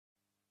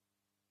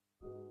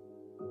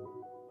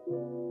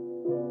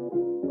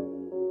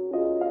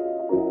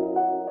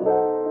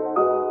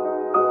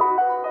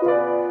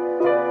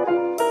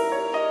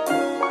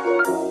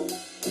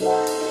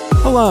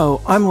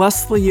Hello, I'm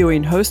Leslie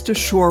Ewing, host of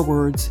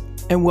Shorewords,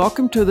 and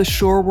welcome to the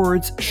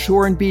Shorewords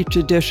Shore and Beach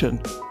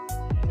edition.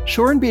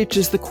 Shore and Beach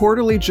is the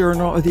quarterly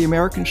journal of the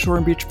American Shore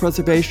and Beach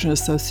Preservation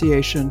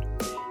Association,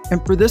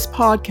 and for this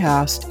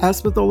podcast,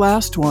 as with the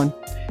last one,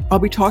 I'll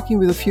be talking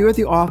with a few of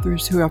the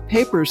authors who have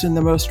papers in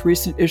the most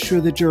recent issue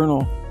of the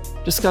journal,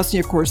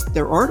 discussing, of course,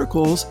 their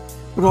articles,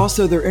 but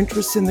also their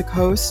interests in the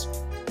coast,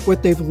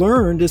 what they've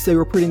learned as they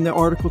were putting the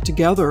article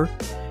together,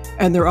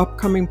 and their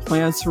upcoming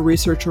plans for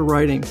research or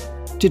writing.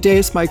 Today,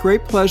 it's my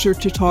great pleasure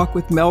to talk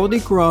with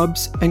Melody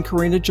Grubbs and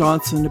Karina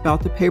Johnson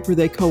about the paper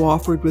they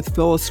co-authored with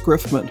Phyllis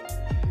Griffman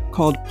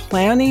called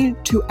Planning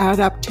to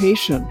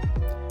Adaptation,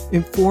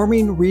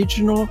 Informing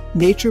Regional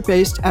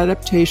Nature-Based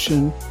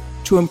Adaptation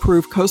to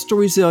Improve Coastal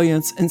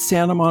Resilience in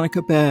Santa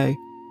Monica Bay.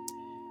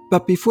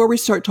 But before we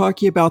start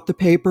talking about the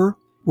paper,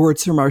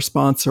 words from our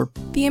sponsor.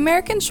 The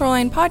American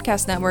Shoreline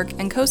Podcast Network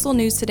and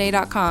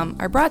CoastalNewsToday.com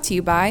are brought to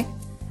you by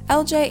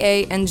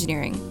LJA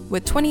Engineering.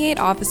 With 28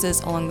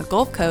 offices along the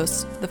Gulf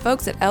Coast, the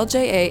folks at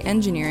LJA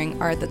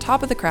Engineering are at the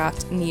top of the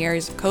craft in the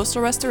areas of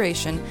coastal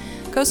restoration,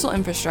 coastal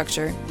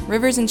infrastructure,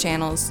 rivers and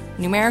channels,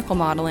 numerical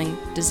modeling,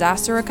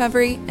 disaster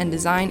recovery, and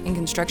design and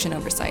construction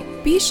oversight.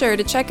 Be sure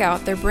to check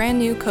out their brand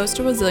new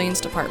Coastal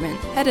Resilience Department,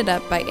 headed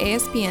up by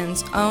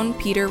ASPN's own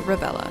Peter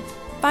Ravella.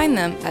 Find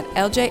them at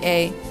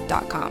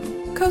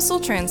LJA.com. Coastal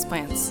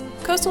Transplants.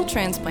 Coastal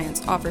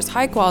Transplants offers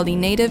high-quality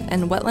native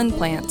and wetland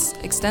plants,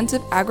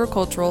 extensive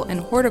agricultural and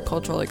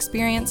horticultural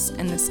experience,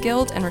 and the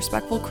skilled and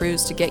respectful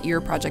crews to get your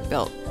project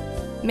built.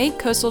 Make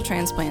Coastal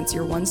Transplants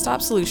your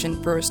one-stop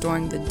solution for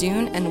restoring the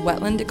dune and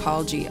wetland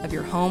ecology of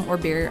your home or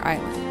barrier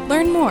island.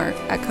 Learn more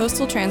at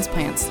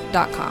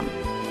coastaltransplants.com.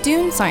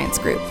 Dune Science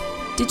Group.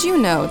 Did you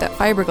know that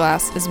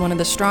fiberglass is one of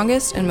the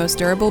strongest and most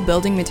durable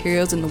building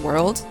materials in the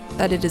world?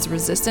 That it is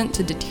resistant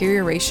to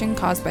deterioration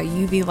caused by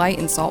UV light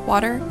and salt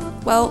water?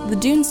 Well, the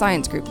Dune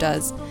Science Group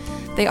does.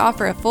 They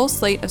offer a full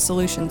slate of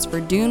solutions for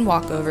dune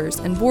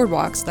walkovers and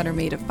boardwalks that are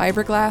made of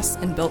fiberglass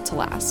and built to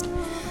last.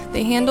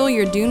 They handle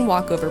your dune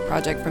walkover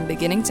project from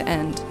beginning to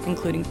end,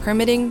 including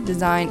permitting,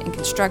 design, and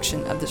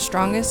construction of the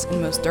strongest and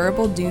most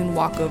durable dune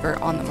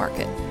walkover on the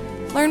market.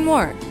 Learn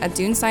more at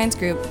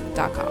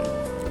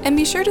dunesciencegroup.com. And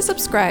be sure to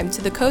subscribe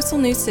to the Coastal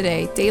News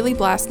Today Daily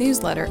Blast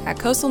newsletter at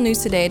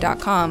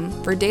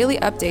coastalnewstoday.com for daily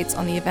updates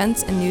on the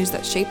events and news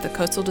that shape the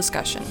coastal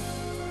discussion.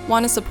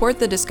 Want to support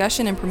the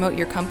discussion and promote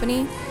your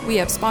company? We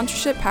have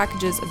sponsorship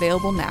packages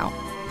available now.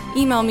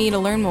 Email me to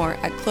learn more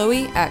at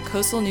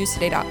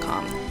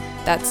chloe@coastalnewstoday.com.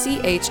 That's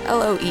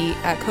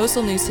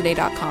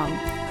CHLOE@coastalnewstoday.com.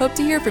 Hope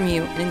to hear from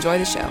you and enjoy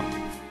the show.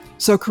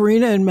 So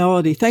Karina and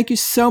Melody, thank you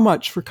so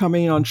much for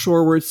coming on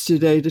Shorewords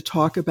today to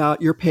talk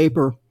about your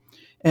paper.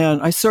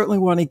 And I certainly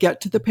want to get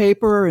to the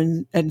paper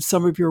and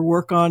some of your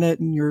work on it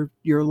and your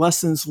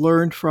lessons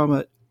learned from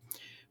it.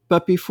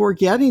 But before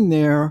getting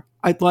there,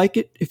 I'd like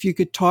it if you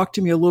could talk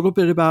to me a little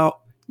bit about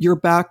your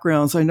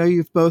backgrounds. I know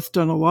you've both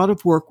done a lot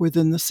of work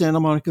within the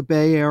Santa Monica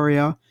Bay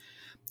area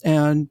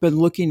and been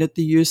looking at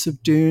the use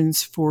of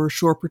dunes for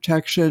shore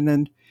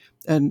protection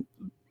and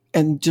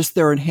just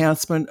their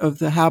enhancement of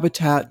the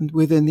habitat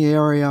within the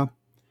area.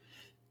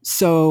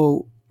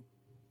 So,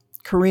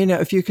 Karina,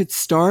 if you could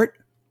start,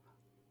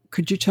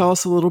 could you tell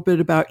us a little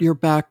bit about your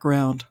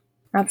background?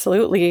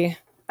 Absolutely.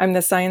 I'm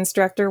the science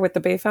director with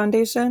the Bay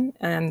Foundation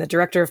and the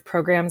director of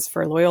programs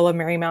for Loyola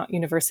Marymount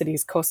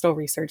University's Coastal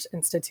Research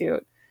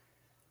Institute.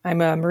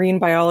 I'm a marine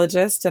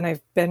biologist and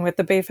I've been with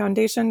the Bay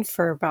Foundation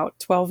for about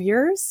 12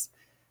 years.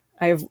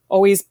 I've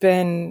always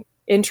been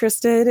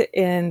interested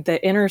in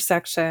the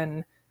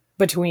intersection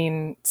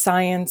between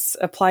science,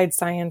 applied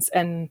science,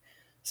 and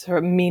sort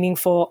of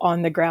meaningful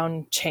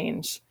on-the-ground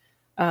change.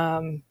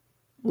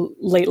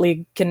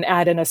 Lately can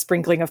add in a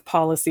sprinkling of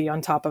policy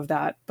on top of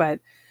that.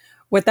 But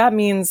what that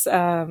means,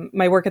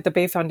 my work at the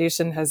Bay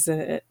Foundation has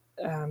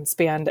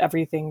spanned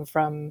everything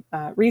from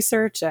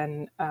research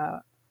and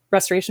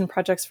restoration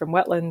projects from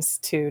wetlands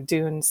to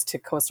dunes to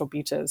coastal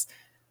beaches.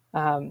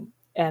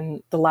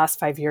 And the last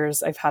 5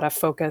 years, I've had a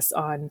focus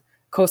on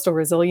coastal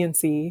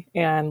resiliency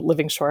and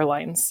living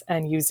shorelines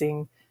and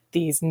using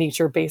these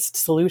nature-based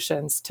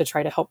solutions to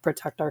try to help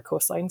protect our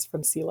coastlines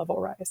from sea level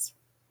rise.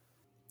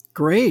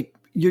 Great.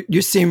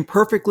 You seem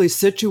perfectly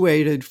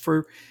situated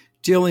for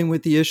dealing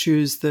with the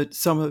issues that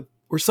some of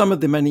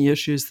the many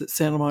issues that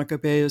Santa Monica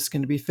Bay is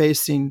going to be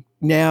facing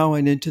now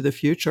and into the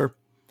future.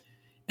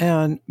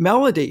 And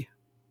Melody.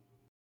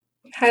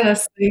 Hi,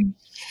 Leslie.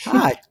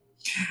 Hi.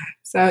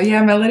 So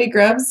Melody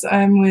Grubbs.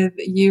 I'm with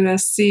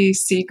USC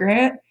Sea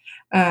Grant.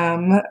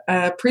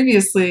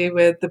 Previously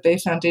with the Bay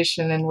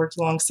Foundation and worked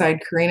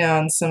alongside Karina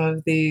on some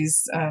of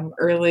these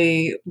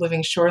early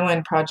living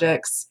shoreline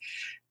projects.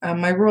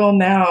 My role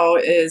now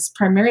is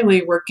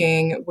primarily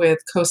working with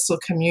coastal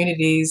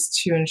communities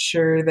to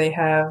ensure they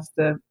have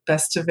the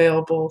best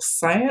available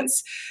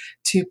science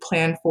to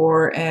plan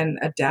for and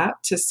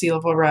adapt to sea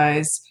level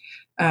rise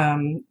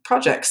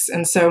projects.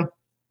 And so,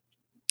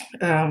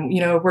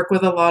 work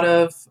with a lot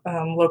of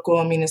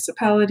local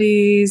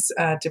municipalities,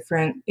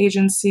 different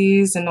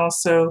agencies, and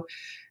also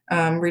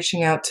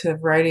reaching out to a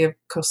variety of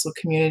coastal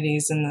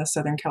communities in the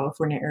Southern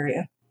California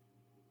area.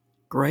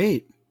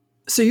 Great.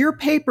 So your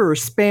paper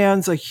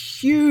spans a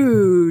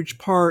huge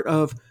part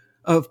of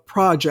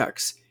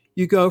projects.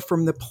 You go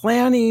from the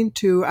planning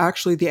to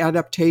actually the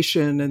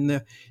adaptation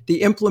and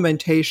the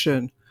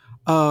implementation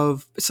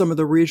of some of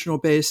the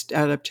regional-based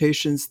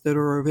adaptations that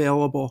are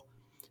available.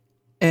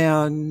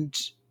 And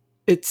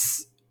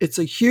it's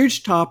a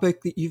huge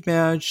topic that you've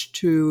managed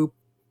to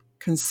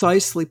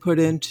concisely put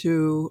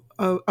into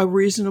a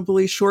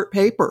reasonably short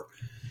paper.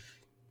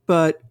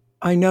 But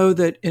I know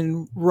that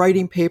in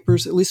writing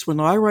papers, at least when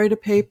I write a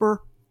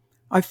paper,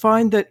 I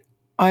find that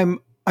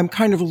I'm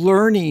kind of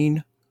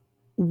learning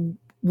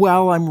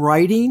while I'm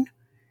writing,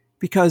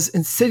 because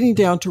in sitting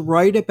down to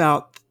write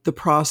about the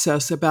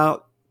process,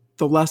 about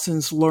the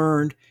lessons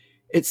learned,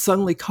 it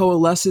suddenly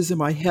coalesces in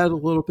my head a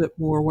little bit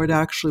more what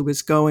actually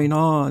was going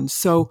on.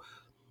 So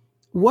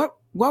what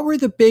were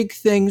the big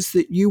things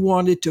that you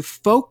wanted to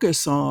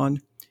focus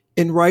on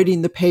in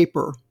writing the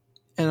paper?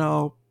 And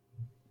I'll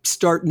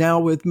start now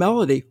with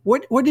Melody.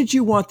 What did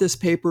you want this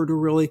paper to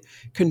really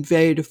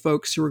convey to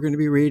folks who are going to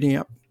be reading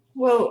it?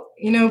 Well,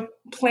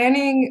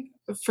 planning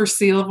for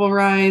sea level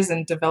rise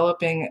and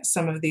developing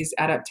some of these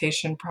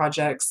adaptation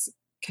projects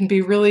can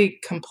be really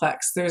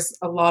complex. There's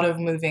a lot of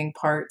moving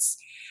parts,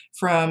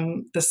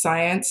 from the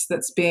science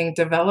that's being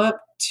developed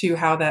to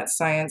how that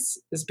science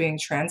is being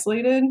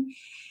translated,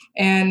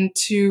 and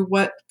to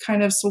what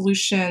kind of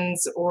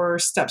solutions or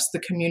steps the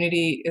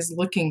community is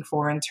looking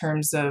for in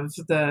terms of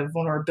the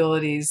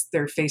vulnerabilities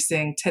they're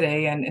facing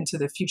today and into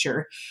the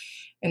future.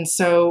 And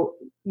so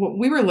what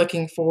we were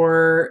looking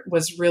for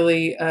was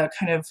really a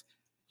kind of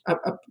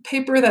a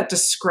paper that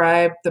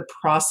described the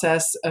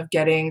process of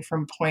getting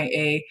from point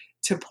A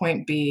to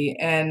point B,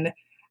 and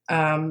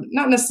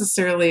not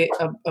necessarily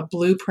a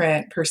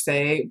blueprint per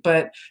se,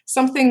 but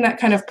something that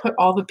kind of put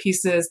all the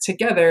pieces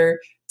together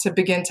to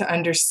begin to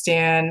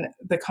understand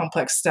the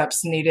complex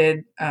steps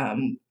needed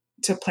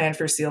to plan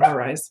for sea level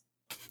rise.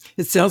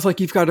 It sounds like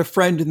you've got a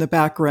friend in the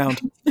background.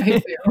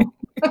 I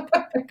do.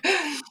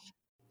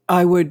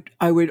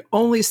 I would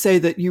only say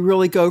that you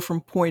really go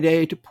from point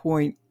A to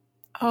point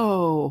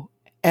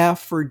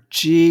F or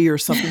G or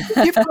something.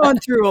 You've gone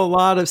through a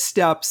lot of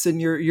steps in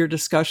your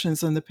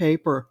discussions in the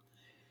paper.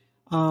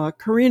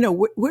 Karina,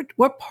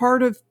 what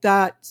part of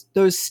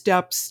those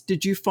steps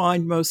did you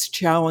find most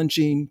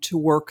challenging to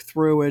work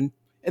through and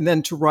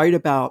then to write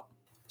about?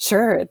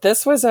 Sure.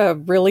 This was a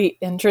really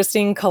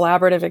interesting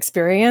collaborative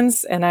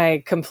experience, and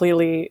I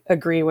completely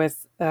agree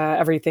with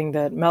everything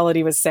that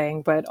Melody was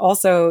saying, but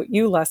also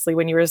you, Leslie,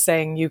 when you were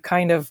saying you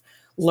kind of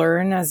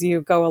learn as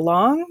you go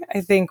along.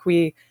 I think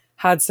we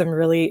had some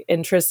really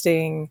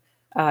interesting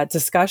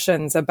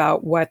discussions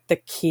about what the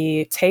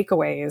key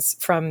takeaways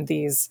from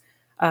these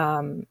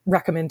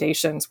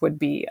recommendations would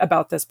be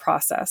about this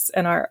process.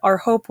 And our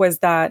hope was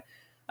that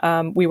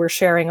we were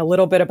sharing a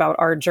little bit about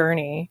our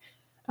journey,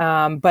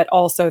 but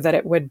also that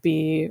it would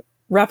be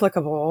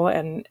replicable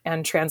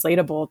and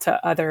translatable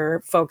to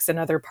other folks in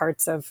other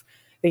parts of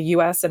the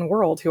US and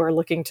world who are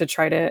looking to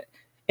try to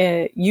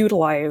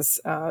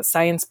utilize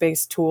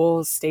science-based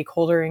tools,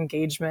 stakeholder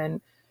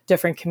engagement,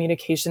 different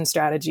communication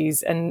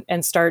strategies,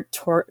 and start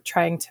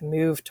trying to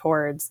move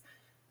towards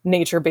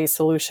nature-based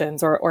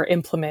solutions or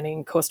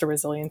implementing coastal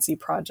resiliency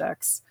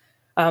projects.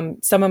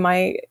 Some of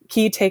my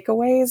key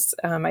takeaways,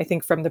 I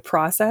think, from the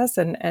process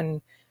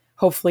and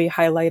hopefully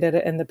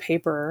highlighted in the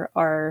paper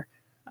are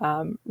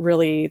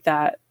really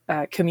that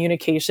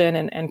communication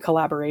and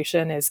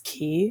collaboration is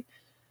key.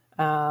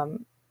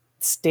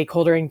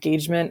 Stakeholder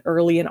engagement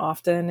early and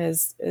often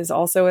is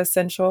also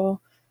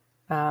essential,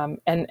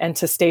 and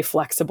to stay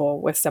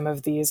flexible with some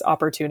of these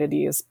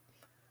opportunities,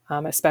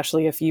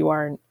 especially if you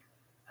aren't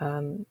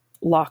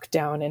locked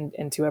down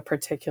into a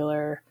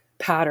particular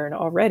pattern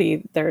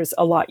already. There's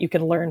a lot you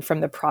can learn from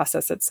the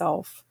process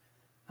itself.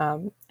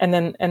 And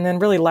then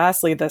really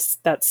lastly,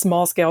 that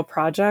small scale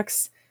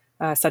projects,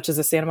 such as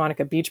the Santa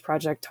Monica Beach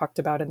project talked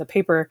about in the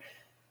paper,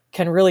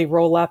 can really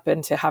roll up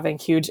into having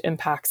huge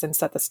impacts and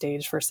set the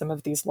stage for some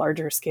of these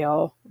larger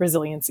scale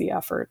resiliency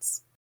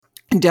efforts.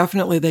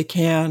 Definitely they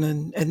can.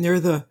 And they're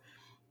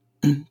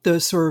the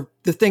sort of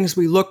the things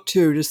we look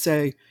to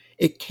say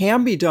it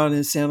can be done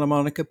in Santa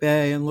Monica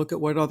Bay, and look at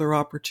what other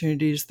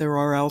opportunities there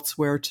are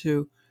elsewhere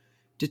to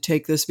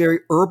take this very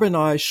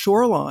urbanized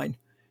shoreline.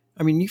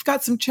 I mean, you've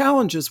got some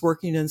challenges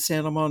working in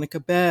Santa Monica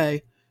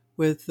Bay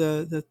with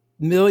the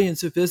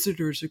millions of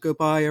visitors who go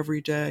by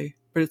every day,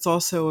 but it's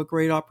also a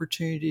great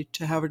opportunity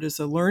to have it as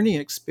a learning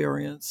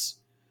experience.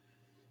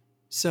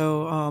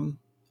 So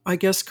I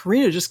guess,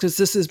 Karina, just because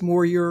this is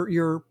more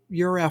your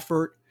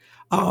effort,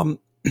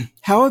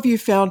 how have you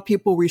found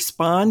people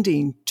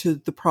responding to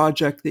the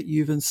project that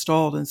you've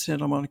installed in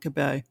Santa Monica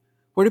Bay?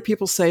 What do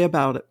people say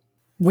about it?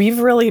 We've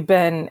really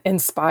been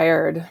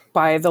inspired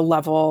by the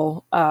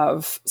level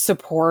of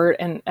support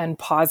and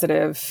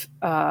positive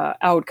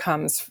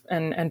outcomes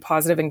and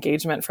positive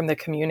engagement from the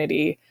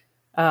community.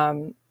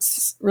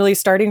 Really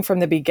starting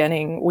from the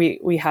beginning,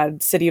 we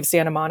had City of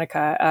Santa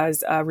Monica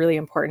as a really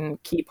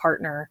important key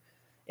partner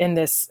in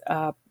this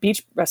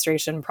beach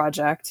restoration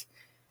project.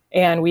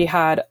 And we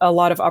had a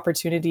lot of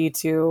opportunity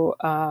to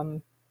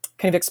kind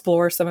of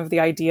explore some of the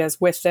ideas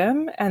with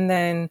them, and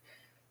then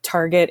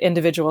target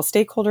individual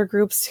stakeholder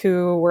groups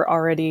who were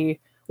already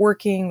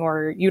working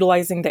or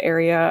utilizing the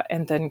area,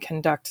 and then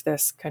conduct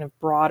this kind of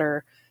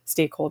broader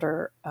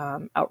stakeholder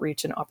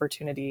outreach and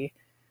opportunity.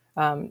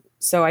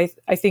 So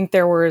I think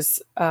there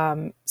was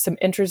some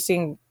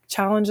interesting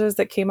challenges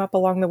that came up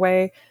along the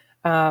way.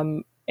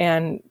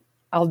 And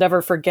I'll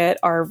never forget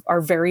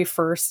our very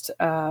first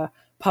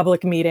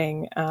public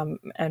meeting,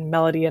 and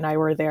Melody and I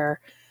were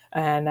there,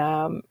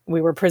 and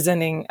we were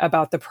presenting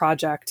about the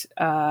project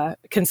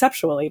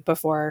conceptually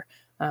before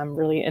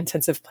really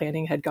intensive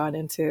planning had gone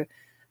into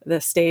the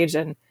stage.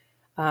 And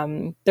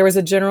there was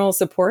a general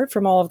support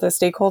from all of the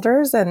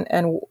stakeholders,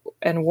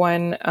 and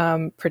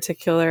one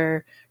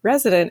particular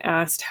resident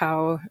asked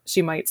how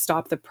she might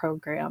stop the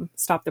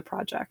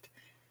project.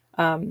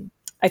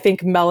 I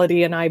think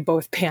Melody and I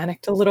both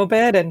panicked a little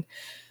bit, and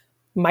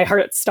my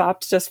heart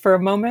stopped just for a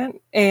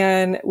moment,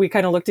 and we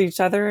kind of looked at each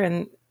other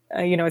and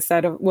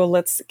said, well,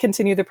 let's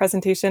continue the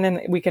presentation,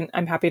 and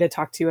I'm happy to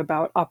talk to you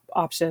about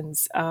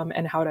options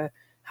and how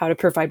to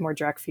provide more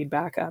direct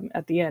feedback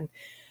at the end.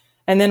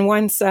 And then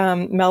once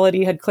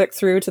Melody had clicked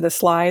through to the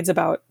slides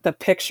about the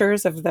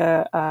pictures of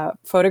the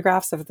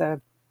photographs of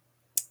the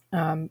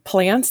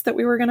plants that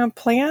we were going to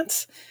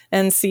plant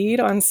and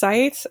seed on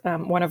site,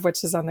 one of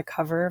which is on the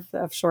cover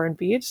of Shore and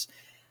Beach,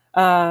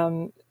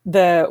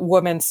 the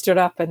woman stood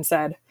up and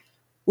said,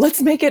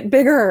 "Let's make it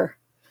bigger."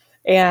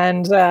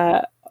 And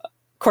of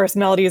course,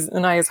 Melody's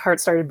and I's heart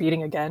started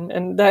beating again,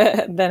 and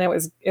then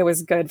it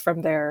was good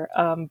from there.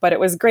 But it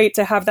was great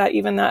to have that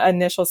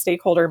initial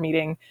stakeholder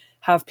meeting,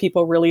 have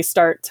people really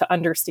start to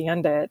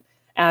understand it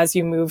as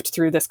you moved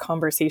through this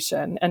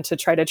conversation, and to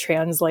try to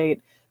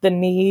translate the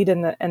need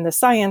and the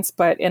science,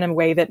 but in a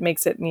way that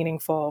makes it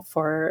meaningful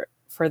for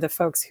the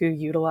folks who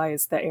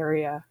utilize the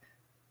area.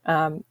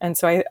 And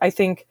so I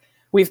think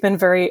we've been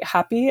very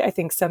happy. I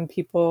think some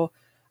people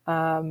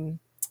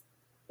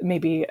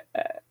maybe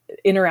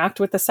interact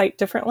with the site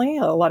differently.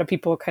 A lot of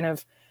people kind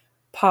of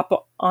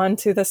pop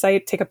onto the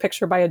site, take a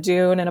picture by a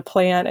dune and a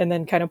plant, and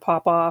then kind of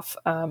pop off.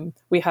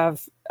 We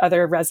have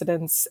other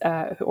residents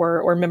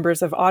or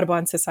members of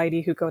Audubon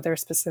Society who go there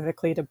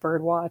specifically to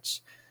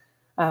birdwatch.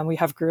 We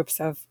have groups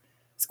of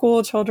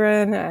school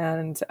children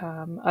and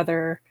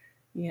other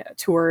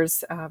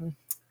tours,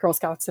 Girl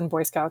Scouts and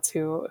Boy Scouts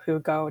who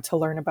go to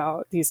learn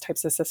about these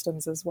types of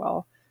systems as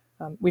well.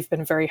 We've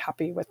been very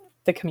happy with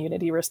the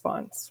community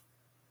response.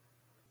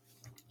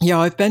 Yeah,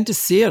 I've been to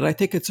see it. I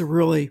think it's a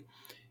really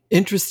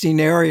interesting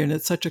area, and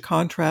it's such a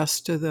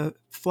contrast to the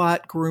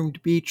flat,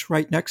 groomed beach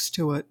right next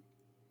to it.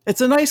 It's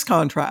a nice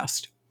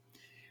contrast.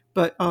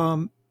 But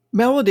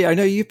Melody, I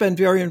know you've been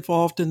very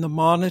involved in the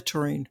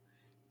monitoring.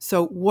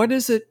 So what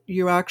is it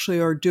you actually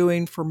are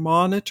doing for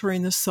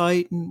monitoring the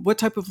site, and what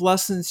type of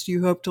lessons do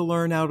you hope to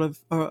learn out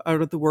of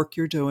the work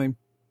you're doing?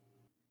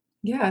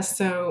 Yeah,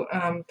 so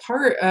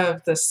part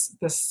of the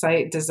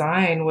site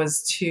design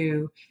was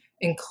to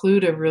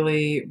include a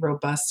really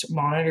robust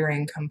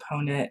monitoring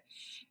component.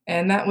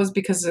 And that was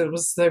because it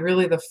was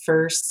really the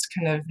first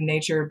kind of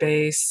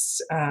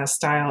nature-based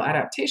style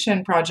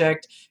adaptation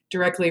project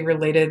directly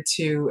related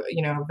to,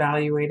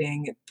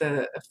 evaluating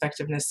the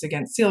effectiveness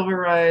against sea level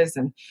rise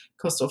and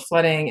coastal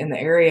flooding in the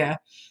area.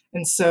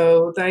 And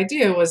so the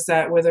idea was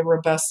that with a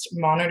robust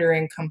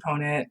monitoring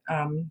component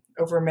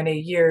over many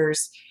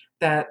years,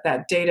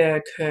 that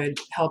data could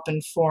help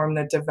inform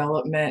the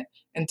development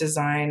and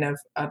design of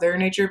other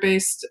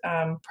nature-based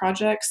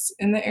projects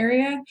in the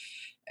area,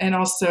 and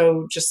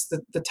also just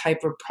the type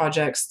of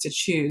projects to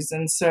choose.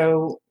 And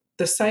so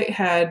the site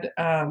had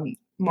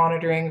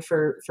monitoring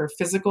for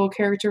physical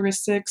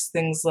characteristics,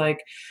 things like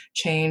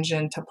change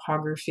in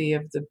topography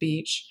of the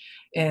beach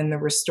in the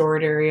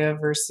restored area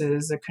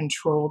versus a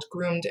controlled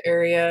groomed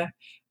area,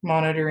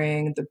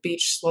 monitoring the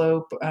beach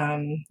slope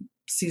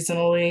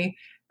seasonally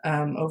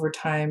over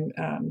time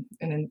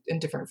and in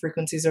different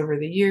frequencies over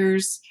the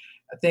years.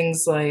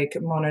 Things like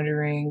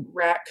monitoring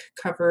wrack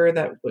cover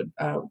that would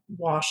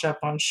wash up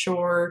on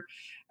shore,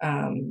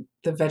 the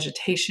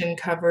vegetation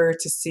cover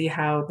to see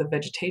how the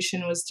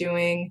vegetation was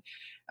doing,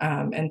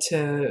 and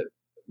to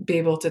be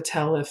able to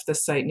tell if the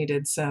site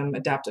needed some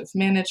adaptive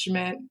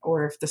management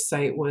or if the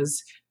site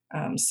was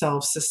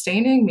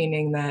self-sustaining,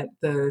 meaning that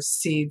the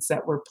seeds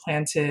that were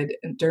planted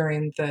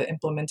during the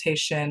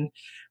implementation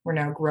were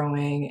now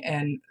growing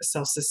and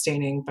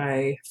self-sustaining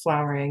by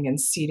flowering and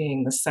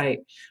seeding the site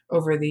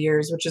over the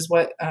years, which is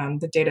what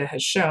the data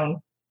has shown.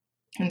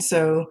 And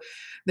so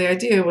the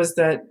idea was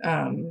that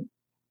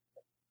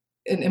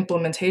in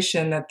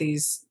implementation that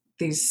these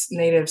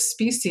native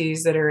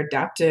species that are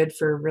adapted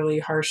for really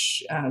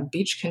harsh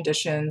beach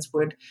conditions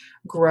would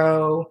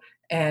grow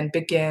and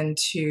begin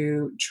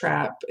to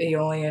trap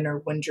aeolian or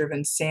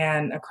wind-driven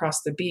sand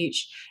across the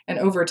beach, and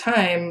over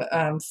time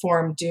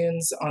form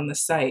dunes on the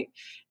site.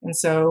 And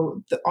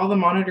so all the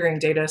monitoring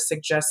data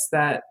suggests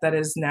that that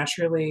is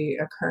naturally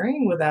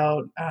occurring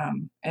without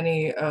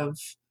any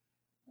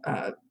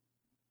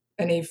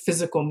any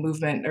physical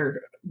movement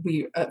or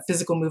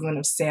physical movement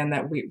of sand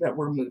that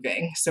we're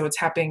moving. So it's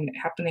happening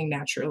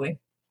naturally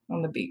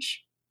on the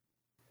beach.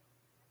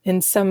 In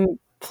some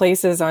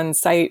places on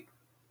site,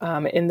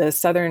 in the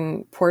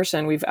southern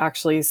portion, we've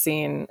actually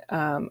seen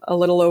a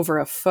little over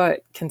a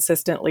foot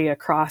consistently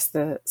across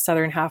the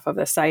southern half of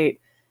the site,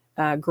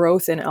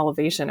 growth in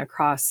elevation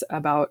across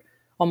about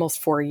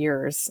almost 4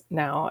 years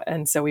now.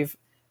 And so we've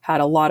had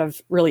a lot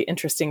of really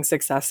interesting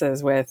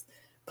successes with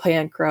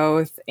plant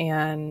growth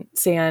and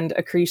sand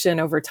accretion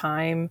over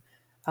time,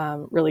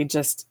 really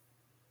just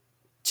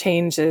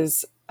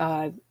changes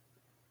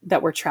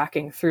that we're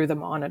tracking through the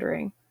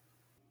monitoring.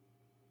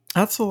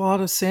 That's a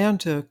lot of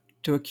sand to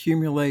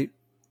accumulate.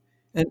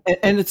 And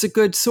it's a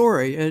good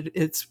story.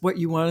 It's what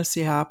you want to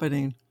see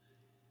happening.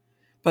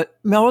 But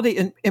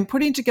Melody, in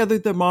putting together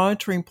the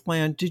monitoring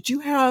plan, did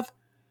you have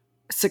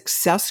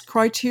success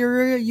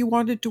criteria you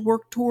wanted to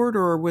work toward,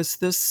 or was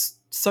this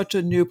such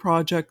a new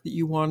project that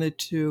you wanted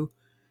to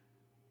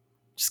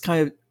just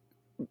kind of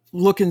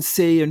look and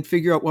see and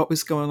figure out what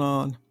was going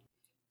on?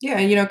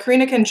 Yeah,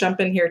 Karina can jump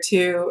in here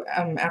too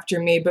after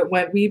me. But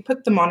when we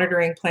put the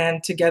monitoring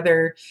plan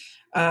together,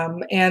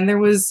 and there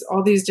was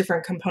all these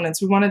different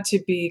components, we wanted to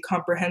be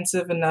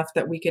comprehensive enough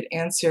that we could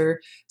answer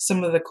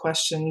some of the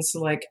questions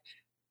like,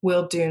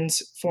 will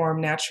dunes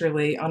form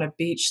naturally on a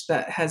beach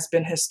that has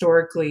been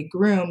historically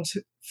groomed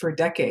for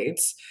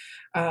decades?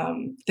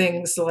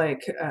 Things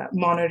like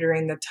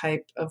monitoring the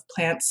type of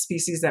plant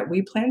species that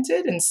we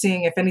planted and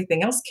seeing if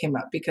anything else came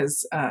up,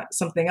 because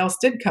something else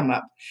did come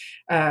up,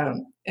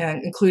 and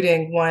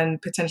including one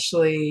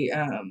potentially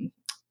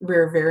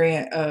rare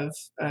variant of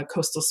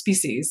coastal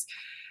species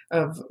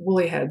of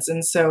woolly heads.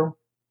 And so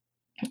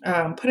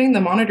putting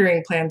the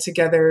monitoring plan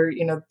together,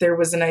 there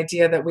was an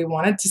idea that we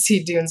wanted to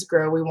see dunes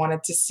grow. We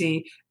wanted to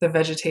see the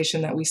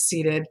vegetation that we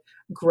seeded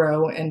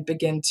grow and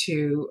begin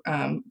to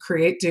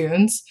create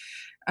dunes.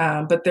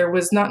 But there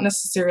was not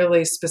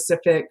necessarily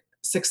specific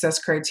success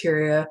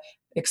criteria,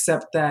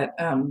 except that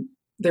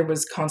there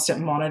was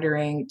constant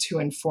monitoring to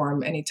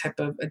inform any type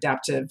of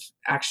adaptive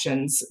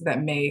actions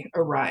that may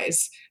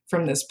arise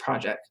from this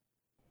project.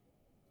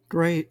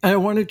 Great. And I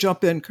want to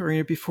jump in,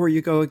 Karina, before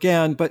you go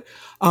again, but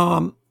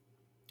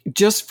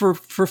just for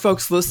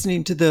folks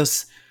listening to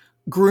this,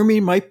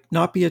 grooming might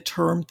not be a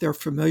term they're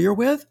familiar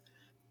with.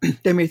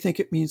 They may think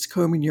it means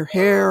combing your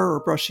hair or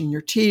brushing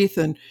your teeth,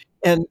 and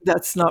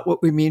that's not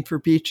what we mean for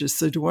beaches.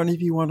 So do one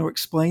of you want to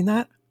explain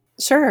that?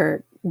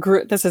 Sure.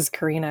 This is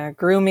Karina.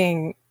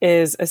 Grooming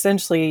is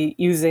essentially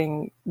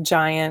using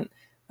giant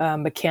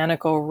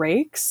mechanical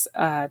rakes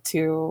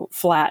to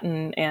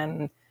flatten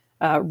and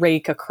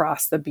rake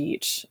across the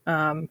beach.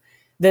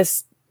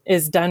 This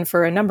is done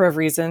for a number of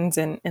reasons.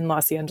 In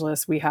Los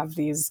Angeles, we have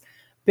these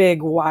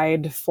big,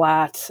 wide,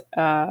 flat,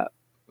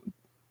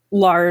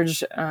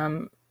 large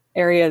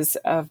areas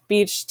of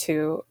beach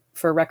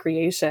for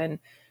recreation.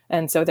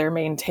 And so they're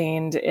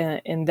maintained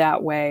in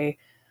that way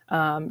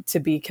to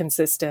be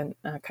consistent,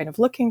 kind of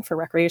looking for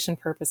recreation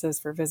purposes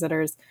for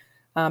visitors,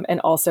 and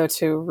also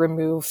to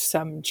remove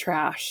some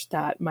trash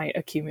that might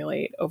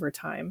accumulate over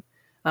time.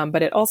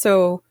 But it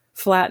also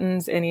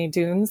flattens any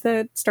dunes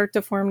that start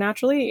to form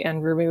naturally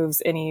and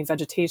removes any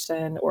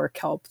vegetation or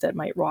kelp that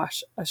might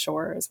wash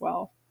ashore as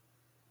well.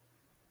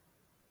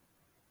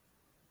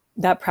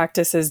 That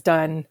practice is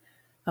done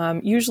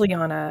usually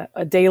on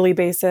a daily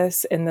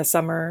basis in the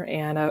summer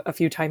and a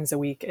few times a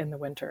week in the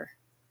winter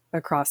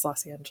across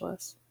Los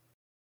Angeles.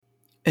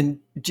 And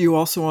do you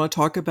also want to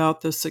talk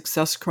about the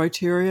success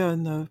criteria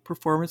and the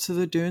performance of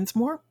the dunes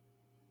more?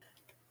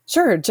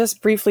 Sure.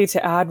 Just briefly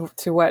to add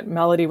to what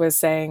Melody was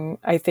saying,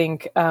 I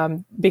think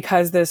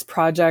because this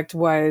project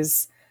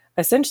was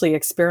essentially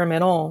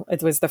experimental,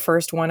 it was the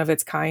first one of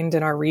its kind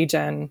in our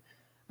region.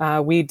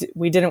 We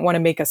didn't want to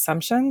make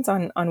assumptions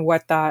on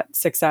what that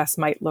success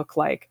might look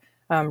like.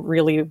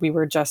 Really, we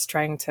were just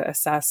trying to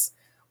assess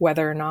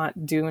whether or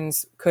not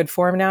dunes could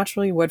form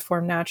naturally, would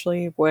form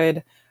naturally,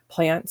 would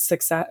plant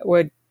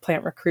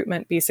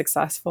recruitment be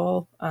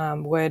successful,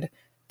 would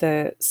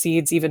the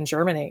seeds even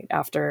germinate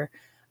after,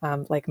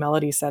 like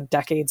Melody said,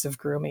 decades of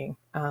grooming.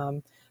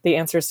 The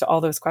answers to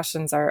all those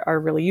questions are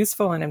really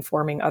useful in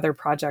informing other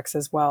projects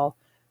as well.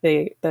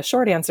 The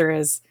short answer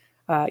is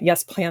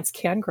yes, plants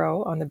can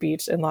grow on the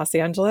beach in Los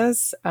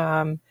Angeles,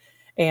 and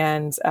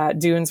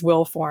dunes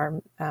will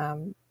form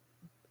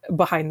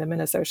behind them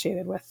and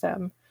associated with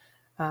them.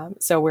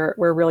 So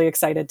we're really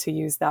excited to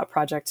use that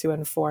project to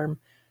inform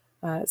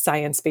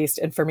science-based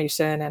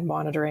information and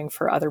monitoring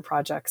for other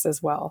projects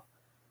as well.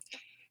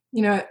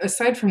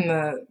 Aside from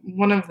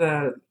one of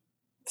the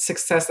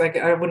success, like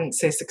I wouldn't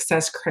say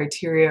success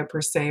criteria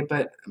per se,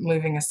 but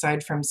moving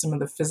aside from some of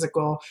the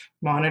physical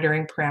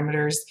monitoring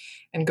parameters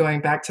and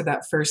going back to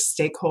that first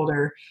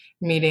stakeholder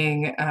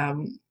meeting,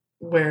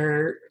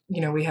 where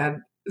we had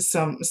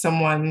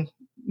someone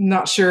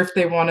not sure if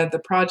they wanted the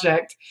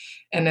project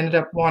and ended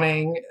up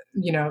wanting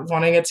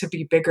it to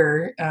be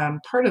bigger.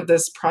 Part of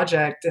this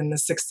project and the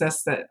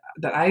success that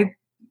I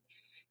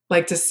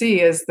like to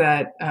see is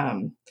that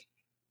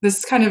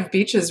This kind of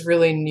beach is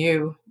really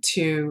new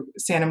to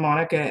Santa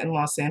Monica and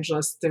Los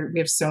Angeles. We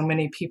have so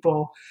many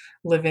people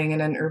living in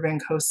an urban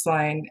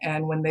coastline,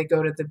 and when they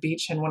go to the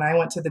beach, and when I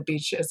went to the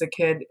beach as a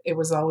kid, it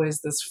was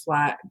always this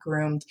flat,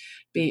 groomed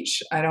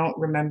beach. I don't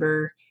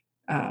remember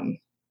um,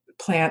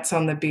 plants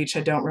on the beach.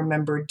 I don't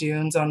remember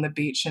dunes on the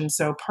beach. And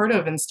so part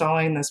of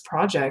installing this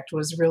project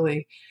was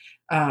really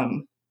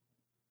um,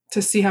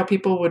 to see how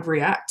people would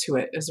react to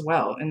it as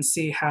well, and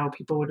see how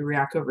people would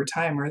react over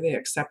time. Are they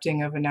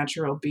accepting of a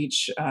natural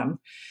beach,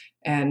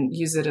 and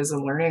use it as a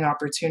learning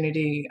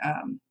opportunity,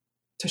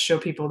 to show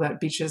people that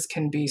beaches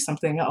can be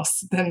something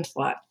else than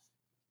flat.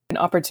 An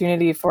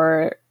opportunity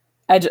for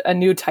a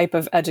new type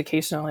of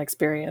educational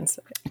experience.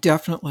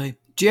 Definitely.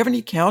 Do you have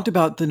any count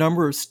about the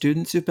number of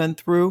students who've been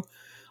through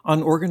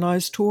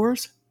unorganized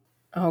tours?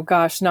 Oh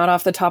gosh, not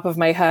off the top of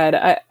my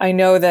head. I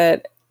know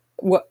that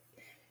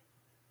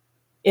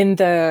in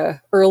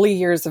the early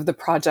years of the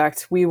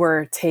project, we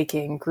were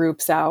taking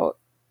groups out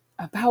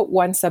about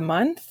once a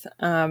month,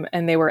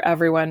 and they were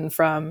everyone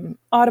from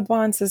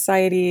Audubon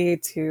Society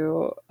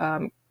to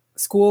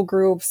school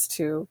groups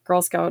to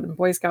Girl Scout and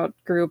Boy Scout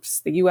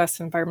groups. The U.S.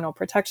 Environmental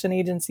Protection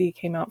Agency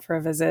came out for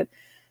a visit.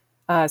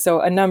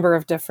 So a number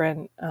of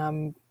different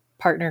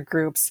partner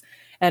groups.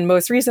 And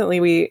most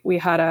recently, we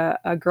had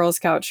a Girl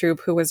Scout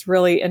troop who was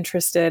really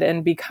interested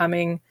in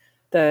becoming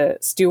the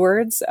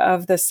stewards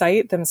of the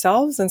site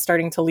themselves and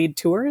starting to lead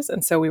tours.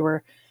 And so we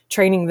were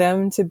training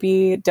them to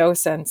be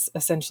docents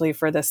essentially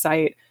for the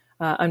site.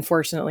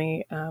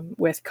 Unfortunately,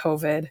 with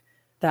COVID,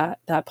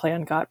 that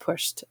plan got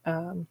pushed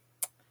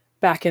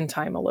back in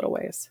time a little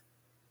ways.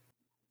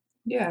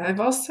 Yeah, I've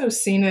also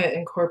seen it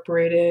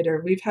incorporated,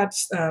 or we've had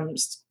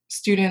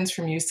students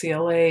from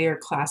UCLA or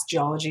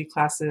geology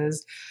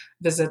classes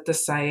visit the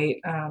site,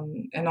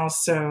 and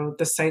also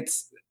the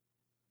sites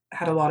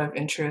had a lot of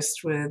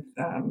interest with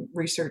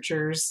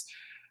researchers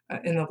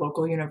in the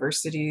local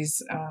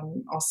universities,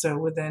 also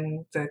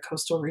within the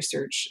Coastal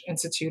Research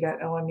Institute at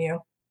LMU.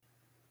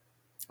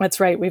 That's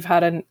right. We've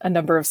had a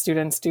number of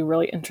students do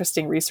really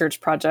interesting research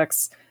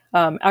projects.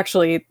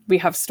 Actually, we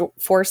have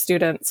 4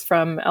 students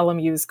from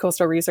LMU's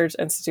Coastal Research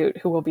Institute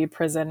who will be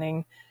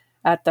presenting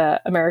at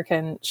the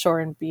American Shore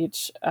and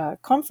Beach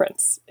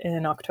Conference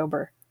in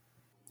October.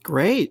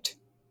 Great.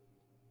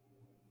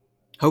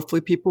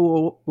 Hopefully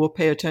people will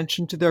pay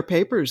attention to their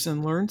papers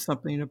and learn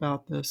something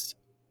about this.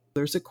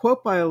 There's a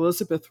quote by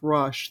Elizabeth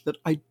Rush that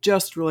I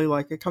just really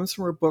like. It comes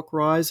from her book,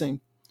 Rising.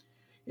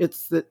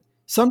 It's that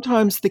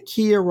sometimes the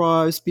key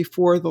arrives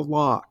before the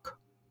lock.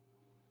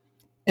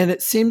 And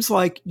it seems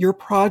like your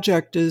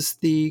project is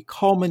the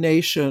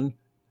culmination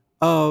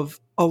of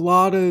a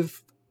lot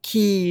of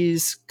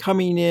keys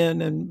coming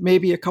in and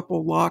maybe a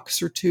couple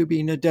locks or two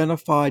being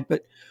identified.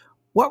 But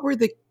what were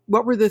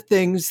the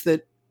things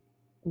that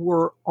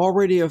were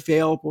already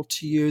available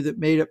to you that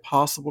made it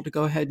possible to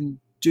go ahead and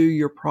do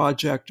your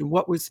project? And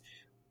what was,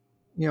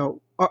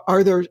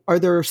 are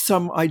there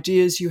some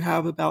ideas you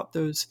have about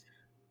those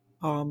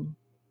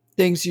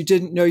things you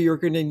didn't know you were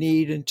going to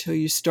need until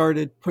you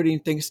started putting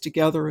things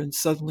together and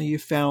suddenly you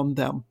found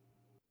them?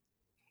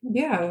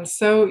 Yeah,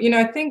 so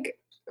I think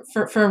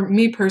for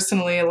me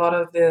personally, a lot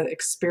of the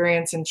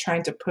experience in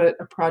trying to put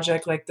a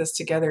project like this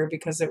together,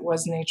 because it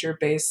was nature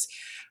based,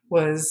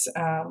 was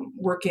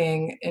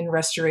working in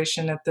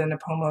restoration at the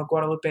Nipomo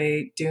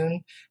Guadalupe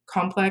Dune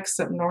complex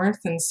up north.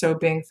 And so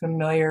being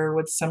familiar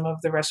with some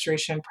of the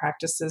restoration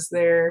practices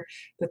there,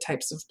 the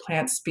types of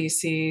plant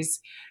species,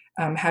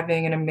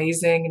 having an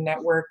amazing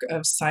network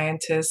of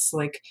scientists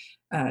like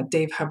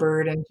Dave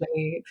Hubbard and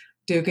Jenny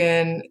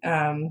Dugan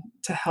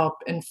to help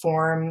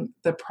inform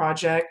the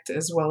project,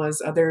 as well as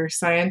other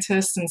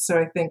scientists. And so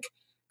I think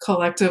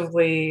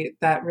collectively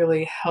that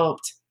really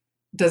helped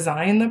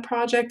design the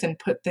project and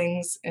put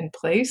things in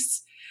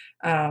place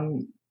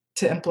to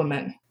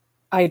implement.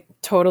 I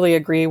totally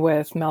agree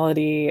with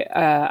Melody.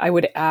 I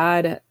would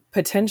add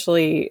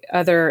potentially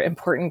other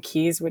important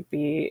keys would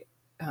be,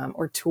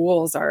 or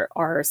tools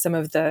are some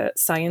of the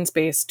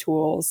science-based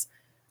tools,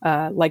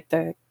 like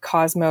the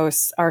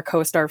Cosmos, Our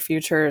Coast, Our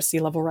Future,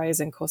 Sea Level Rise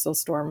and Coastal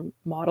Storm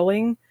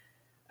Modeling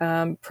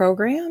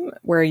program,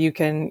 where you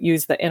can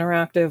use the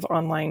interactive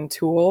online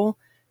tool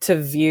to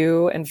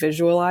view and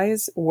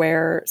visualize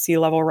where sea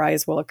level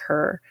rise will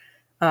occur.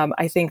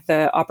 I think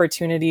the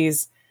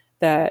opportunities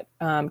that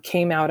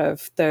came out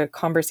of the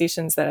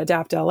conversations that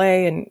Adapt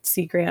LA and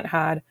Sea Grant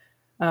had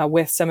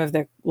with some of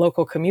the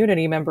local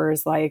community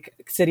members, like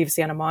City of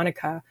Santa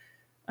Monica,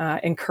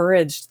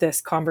 encouraged this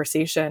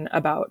conversation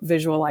about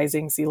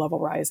visualizing sea level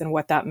rise and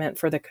what that meant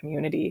for the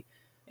community,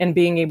 and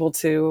being able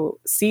to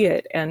see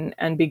it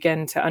and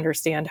begin to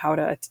understand how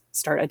to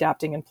start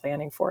adapting and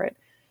planning for it.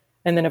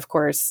 And then, of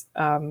course,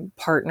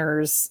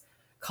 partners,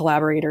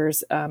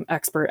 collaborators,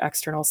 expert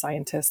external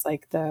scientists,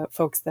 like the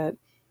folks that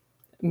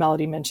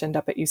Melody mentioned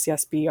up at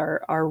UCSB,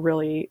 are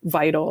really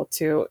vital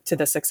to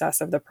the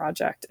success of the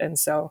project. And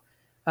so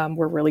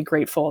we're really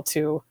grateful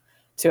to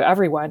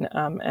everyone,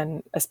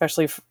 and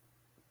especially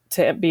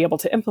to be able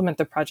to implement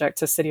the project,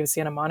 to City of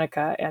Santa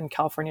Monica and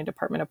California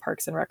Department of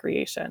Parks and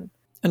Recreation.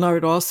 And I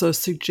would also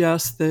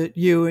suggest that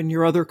you and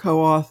your other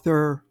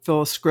co-author,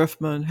 Phyllis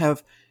Griffman,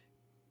 have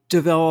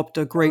developed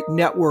a great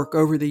network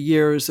over the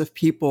years of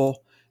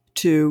people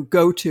to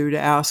go to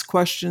ask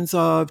questions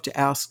of, to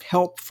ask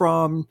help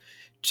from,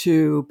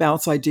 to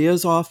bounce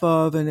ideas off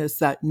of. And it's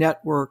that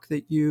network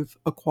that you've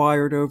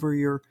acquired over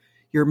your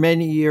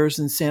many years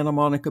in Santa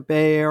Monica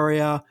Bay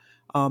area,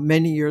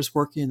 many years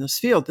working in this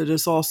field, that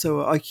is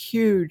also a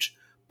huge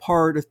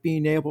part of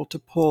being able to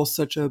pull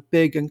such a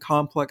big and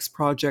complex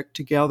project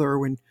together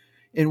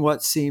in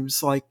what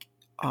seems like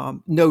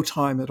no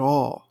time at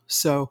all.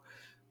 So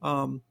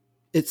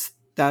it's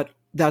that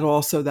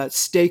also that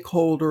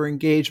stakeholder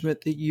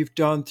engagement that you've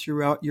done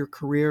throughout your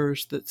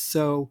careers that's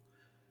so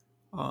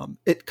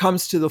it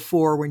comes to the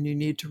fore when you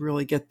need to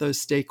really get those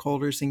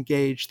stakeholders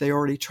engaged. They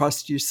already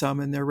trust you some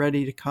and they're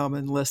ready to come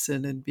and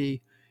listen and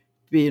be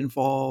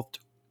involved.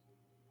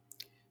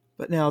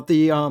 But now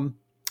the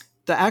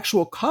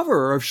actual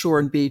cover of Shore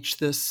and Beach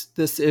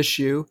this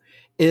issue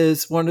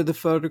is one of the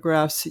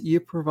photographs that you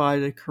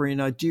provided,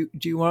 Karina. Do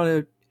you want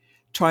to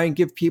try and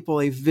give people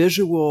a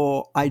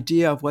visual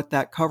idea of what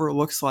that cover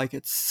looks like?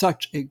 It's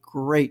such a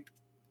great,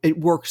 it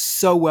works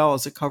so well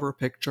as a cover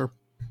picture.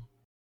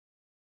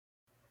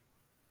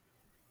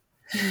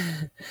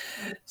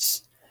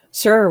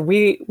 Sure.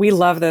 We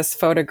love this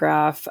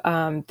photograph.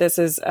 This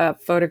is a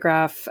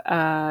photograph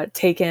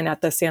taken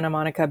at the Santa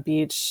Monica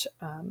Beach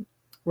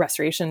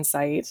restoration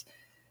site.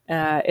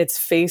 It's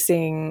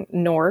facing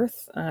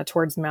north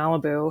towards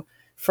Malibu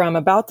from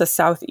about the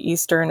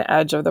southeastern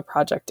edge of the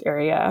project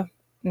area.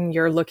 And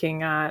you're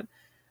looking at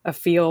a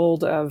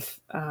field of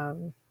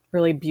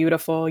really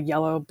beautiful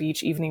yellow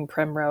beach evening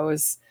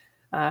primrose.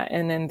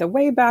 And in the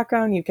way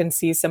background, you can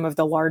see some of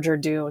the larger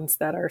dunes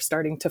that are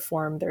starting to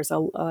form. There's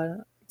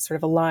a sort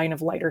of a line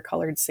of lighter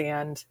colored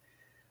sand.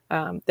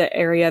 The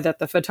area that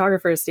the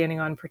photographer is standing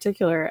on in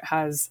particular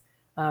has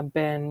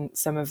been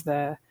some of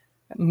the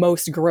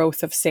most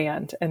growth of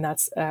sand. And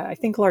that's, I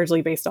think,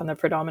 largely based on the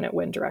predominant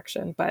wind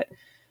direction. But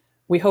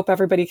we hope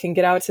everybody can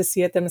get out to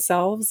see it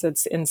themselves.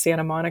 It's in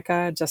Santa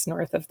Monica, just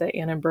north of the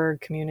Annenberg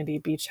Community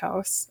Beach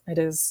House. It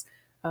is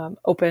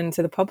open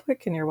to the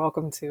public, and you're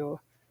welcome to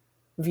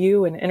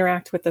view and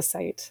interact with the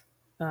site.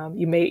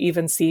 You may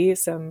even see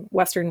some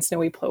western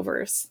snowy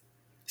plovers.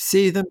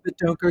 See them, but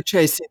don't go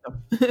chasing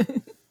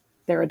them.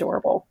 They're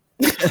adorable.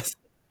 Yes.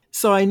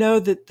 So I know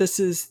that this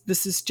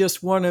is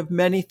just one of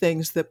many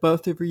things that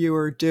both of you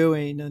are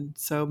doing. And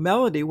so,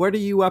 Melody, what are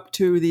you up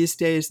to these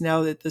days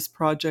now that this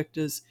project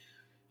is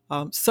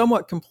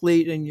somewhat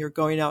complete and you're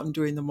going out and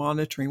doing the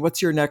monitoring?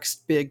 What's your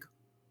next big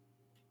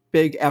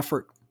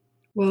effort?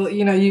 Well,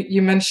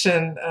 you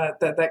mentioned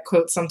that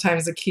quote,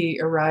 sometimes the key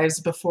arrives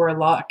before a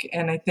lock.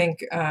 And I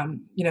think,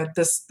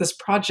 this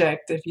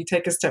project, if you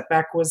take a step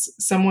back, was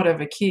somewhat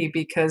of a key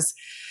because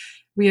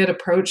we had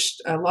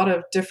approached a lot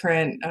of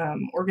different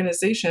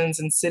organizations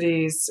and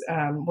cities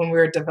when we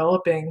were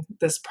developing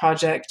this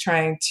project,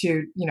 trying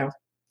to,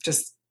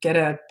 just get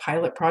a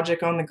pilot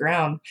project on the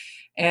ground.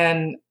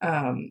 And,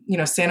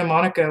 Santa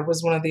Monica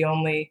was one of the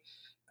only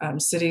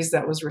cities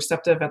that was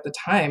receptive at the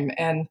time.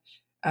 And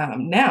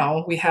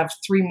now we have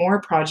 3 more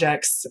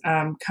projects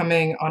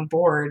coming on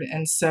board.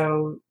 And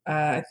so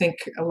I think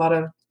a lot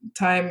of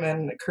time,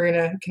 and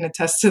Karina can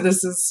attest to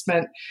this, is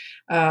spent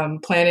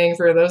planning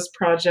for those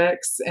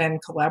projects and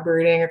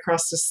collaborating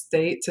across the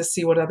state to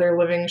see what other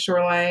living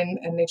shoreline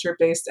and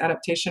nature-based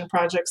adaptation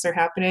projects are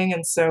happening.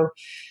 And so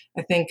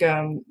I think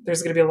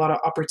there's going to be a lot of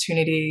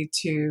opportunity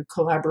to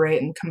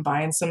collaborate and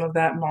combine some of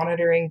that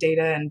monitoring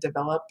data and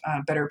develop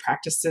better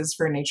practices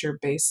for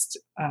nature-based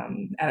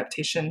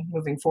adaptation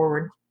moving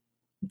forward.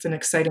 It's an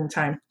exciting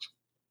time.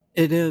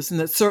 It is, and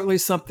it's certainly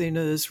something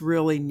that is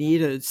really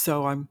needed.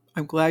 So I'm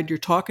glad you're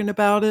talking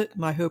about it,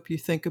 and I hope you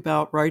think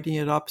about writing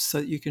it up so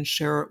that you can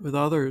share it with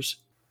others.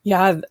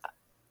 Yeah,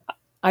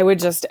 I would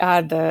just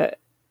add that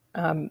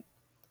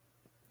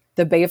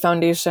the Bay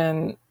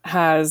Foundation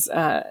has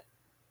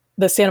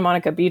the Santa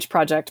Monica Beach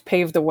project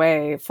paved the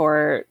way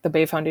for the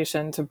Bay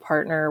Foundation to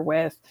partner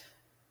with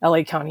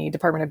LA County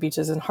Department of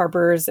Beaches and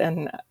Harbors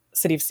and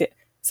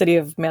City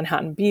of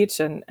Manhattan Beach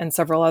and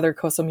several other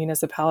coastal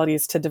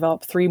municipalities to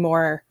develop 3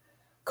 more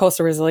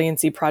coastal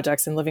resiliency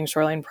projects and living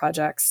shoreline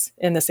projects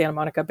in the Santa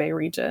Monica Bay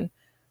region.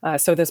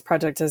 So this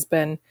project has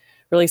been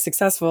really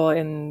successful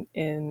in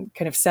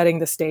kind of setting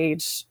the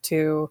stage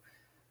to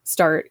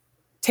start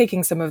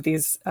taking some of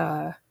these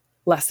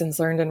lessons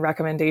learned and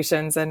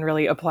recommendations and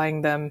really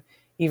applying them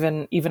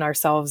even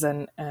ourselves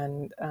and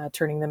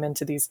turning them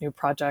into these new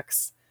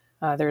projects.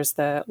 There's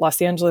the Los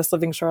Angeles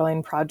Living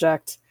Shoreline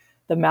Project,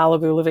 the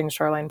Malibu Living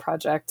Shoreline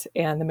Project,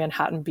 and the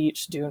Manhattan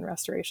Beach Dune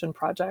Restoration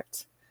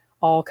Project,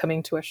 all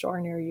coming to a shore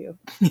near you.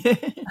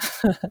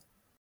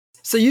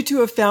 So you two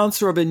have found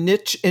sort of a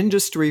niche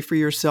industry for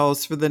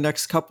yourselves for the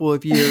next couple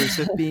of years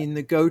of being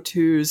the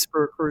go-tos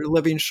for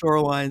living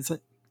shorelines.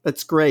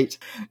 That's great.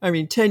 I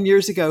mean, 10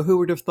 years ago, who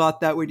would have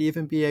thought that would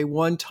even be a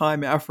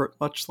one-time effort,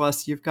 much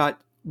less you've got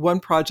 1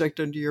 project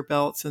under your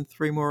belts and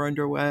 3 more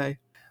underway.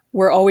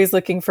 We're always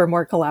looking for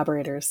more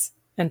collaborators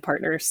and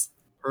partners.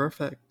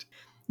 Perfect.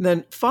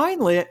 Then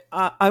finally,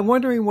 I'm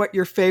wondering what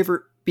your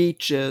favorite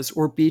beach is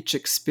or beach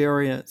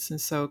experience.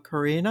 And so,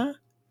 Karina,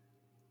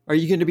 are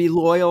you going to be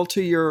loyal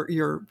to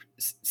your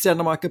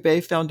Santa Monica Bay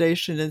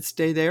Foundation and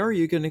stay there? Or are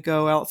you going to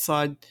go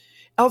outside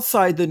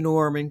the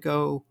norm and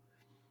go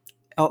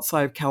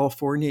outside of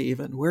California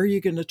even? Where are you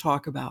going to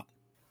talk about?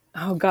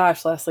 Oh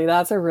gosh, Leslie,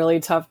 that's a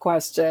really tough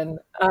question.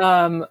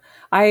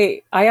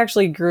 I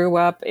actually grew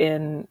up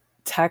in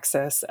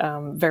Texas,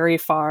 very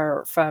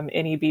far from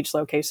any beach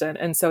location.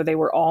 And so they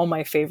were all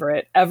my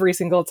favorite every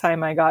single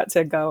time I got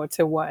to go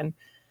to one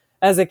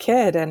as a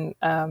kid. And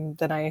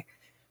then I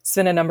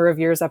spent a number of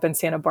years up in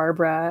Santa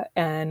Barbara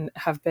and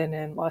have been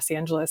in Los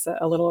Angeles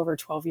a little over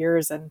 12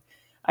 years. And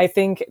I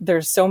think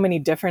there's so many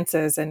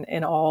differences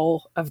in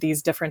all of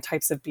these different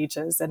types of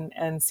beaches.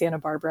 And Santa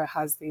Barbara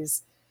has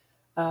these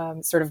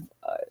sort of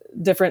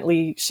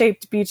differently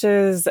shaped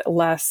beaches,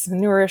 less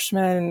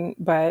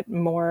nourishment, but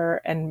more,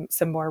 and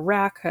some more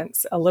rack,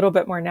 a little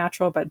bit more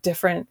natural, but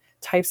different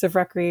types of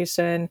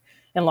recreation.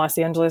 And Los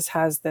Angeles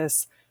has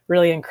this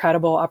really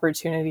incredible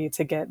opportunity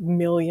to get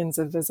millions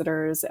of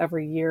visitors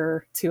every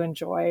year to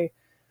enjoy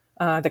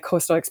the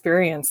coastal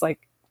experience,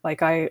 like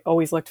I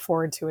always looked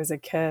forward to as a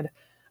kid.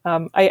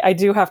 I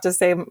do have to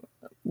say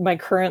my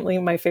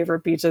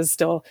favorite beach is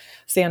still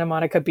Santa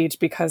Monica Beach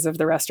because of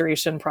the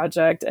restoration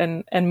project,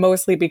 and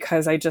mostly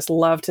because I just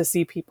love to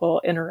see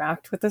people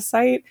interact with the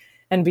site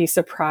and be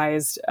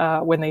surprised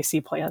when they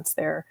see plants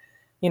there.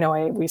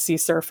 We see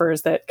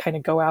surfers that kind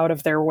of go out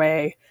of their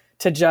way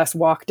to just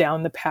walk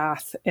down the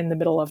path in the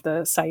middle of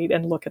the site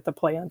and look at the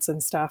plants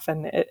and stuff.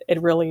 And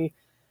it really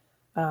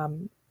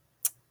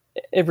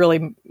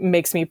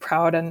makes me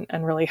proud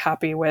and really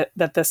happy with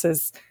that this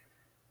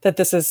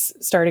is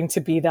starting to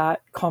be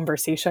that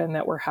conversation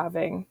that we're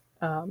having.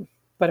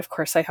 But of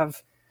course I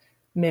have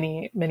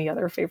many, many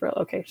other favorite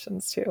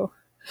locations too.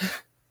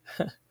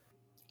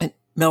 And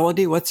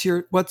Melody, what's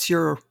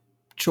your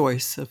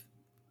choice of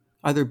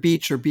either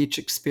beach or beach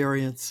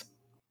experience?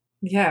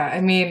 Yeah, I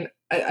mean,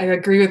 I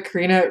agree with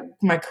Karina.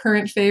 My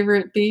current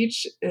favorite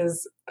beach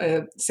is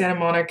Santa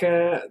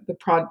Monica. The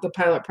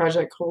pilot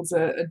project holds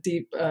a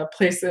deep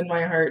place in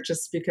my heart,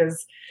 just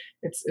because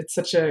it's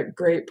such a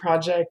great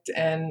project,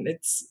 and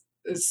it's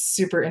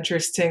super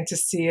interesting to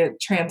see it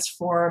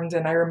transformed.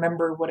 And I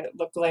remember what it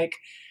looked like,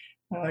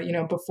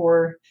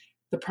 before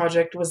the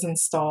project was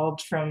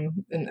installed,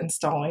 from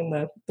installing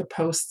the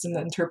posts and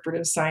the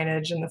interpretive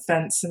signage and the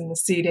fence and the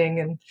seating.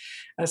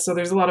 And so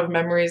there's a lot of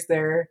memories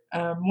there.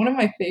 One of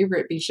my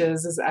favorite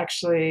beaches is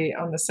actually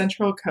on the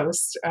Central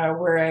Coast,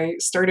 where I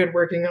started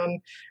working on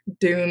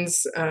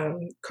dunes,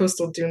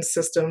 coastal dune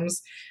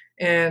systems.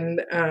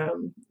 And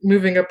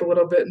moving up a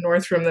little bit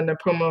north from the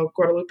Nipomo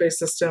Guadalupe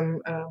system,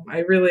 I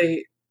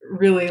really,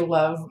 really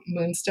love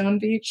Moonstone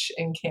Beach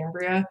in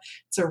Cambria.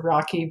 It's a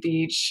rocky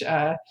beach,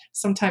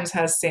 sometimes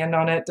has sand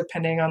on it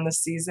depending on the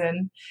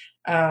season.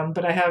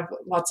 But I have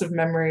lots of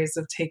memories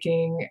of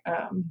taking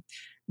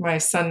my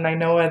son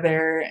Nainoa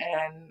there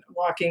and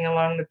walking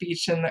along the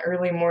beach in the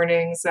early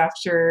mornings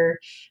after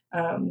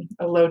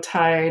a low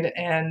tide,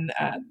 and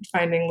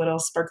finding little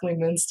sparkly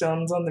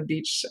moonstones on the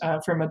beach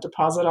from a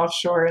deposit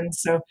offshore. And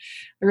so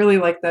I really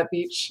like that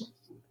beach.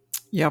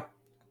 Yep.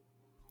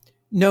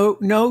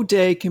 No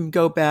day can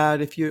go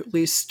bad if you at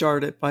least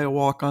start it by a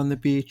walk on the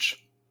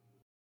beach.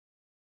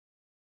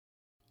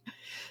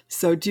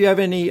 So do you have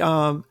any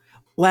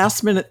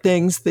last minute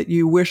things that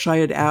you wish I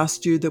had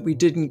asked you that we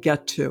didn't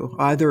get to,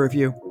 either of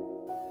you?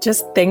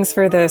 Just thanks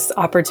for this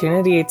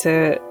opportunity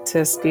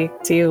to speak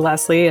to you,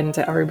 Leslie, and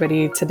to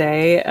everybody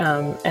today.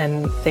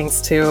 And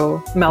thanks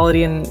to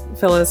Melody and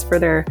Phyllis for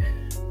their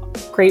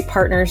great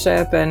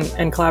partnership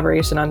and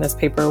collaboration on this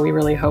paper. We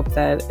really hope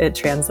that it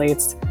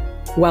translates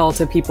well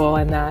to people,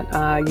 and that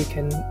you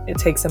can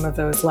take some of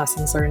those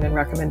lessons learned and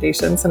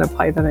recommendations and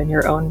apply them in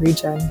your own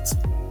region.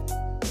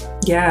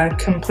 Yeah,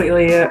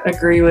 completely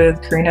agree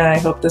with Karina. I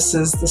hope this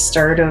is the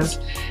start of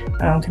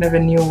kind of a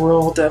new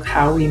world of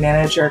how we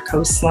manage our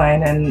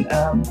coastline. And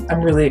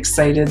I'm really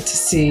excited to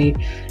see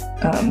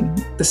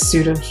the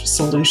suite of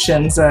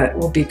solutions that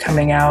will be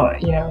coming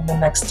out, in the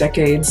next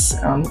decades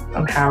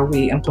on how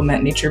we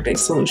implement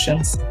nature-based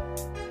solutions.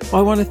 Well,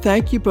 I want to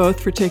thank you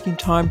both for taking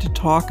time to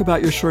talk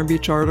about your Shore and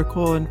Beach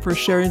article and for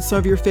sharing some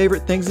of your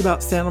favorite things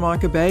about Santa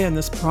Monica Bay and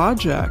this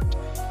project.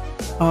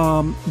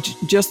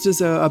 Just as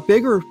a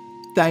bigger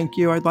thank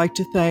you, I'd like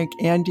to thank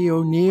Andy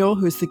O'Neill,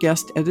 who's the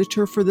guest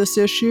editor for this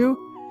issue.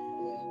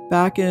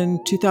 Back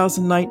in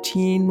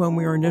 2019, when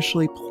we were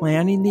initially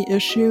planning the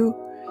issue,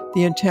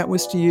 the intent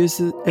was to use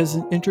it as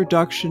an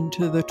introduction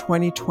to the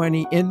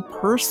 2020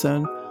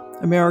 in-person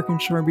American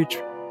Shore and Beach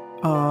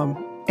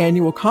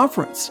annual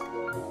conference.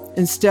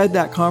 Instead,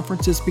 that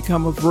conference has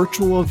become a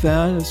virtual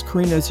event. As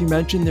Karina, as you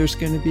mentioned, there's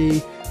going to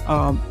be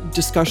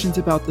discussions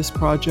about this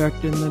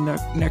project in the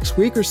next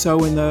week or so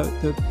when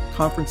the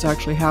conference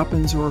actually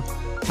happens, or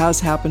has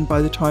happened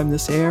by the time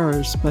this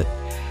airs. But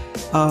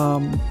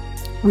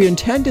we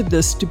intended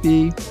this to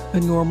be a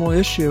normal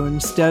issue.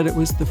 Instead, it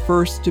was the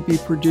first to be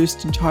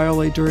produced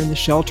entirely during the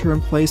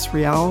shelter-in-place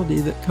reality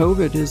that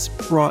COVID has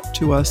brought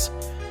to us.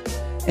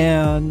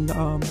 And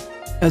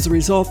as a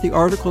result, the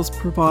articles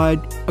provide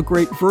a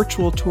great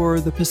virtual tour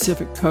of the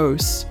Pacific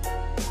Coast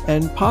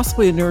and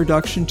possibly an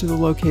introduction to the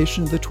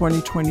location of the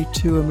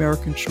 2022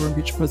 American Shore and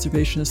Beach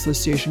Preservation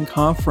Association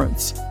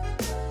Conference.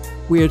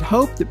 We had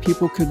hoped that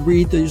people could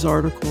read these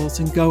articles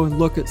and go and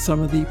look at some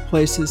of the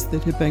places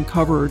that had been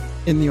covered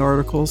in the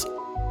articles.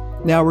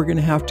 Now we're going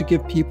to have to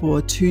give people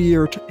a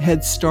 2-year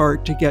head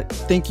start to get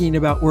thinking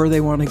about where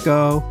they want to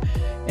go.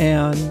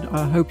 And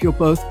I hope you'll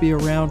both be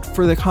around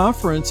for the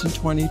conference in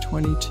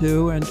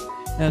 2022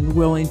 and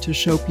willing to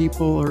show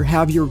people, or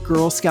have your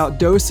Girl Scout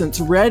docents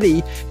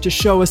ready to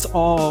show us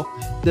all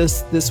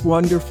this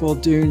wonderful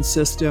dune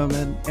system.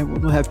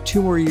 And we'll have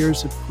 2 more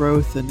years of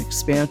growth and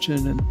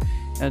expansion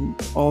and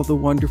all the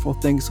wonderful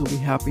things will be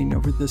happening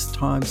over this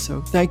time.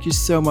 So thank you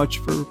so much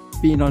for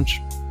being on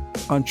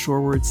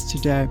Shorewords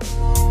today.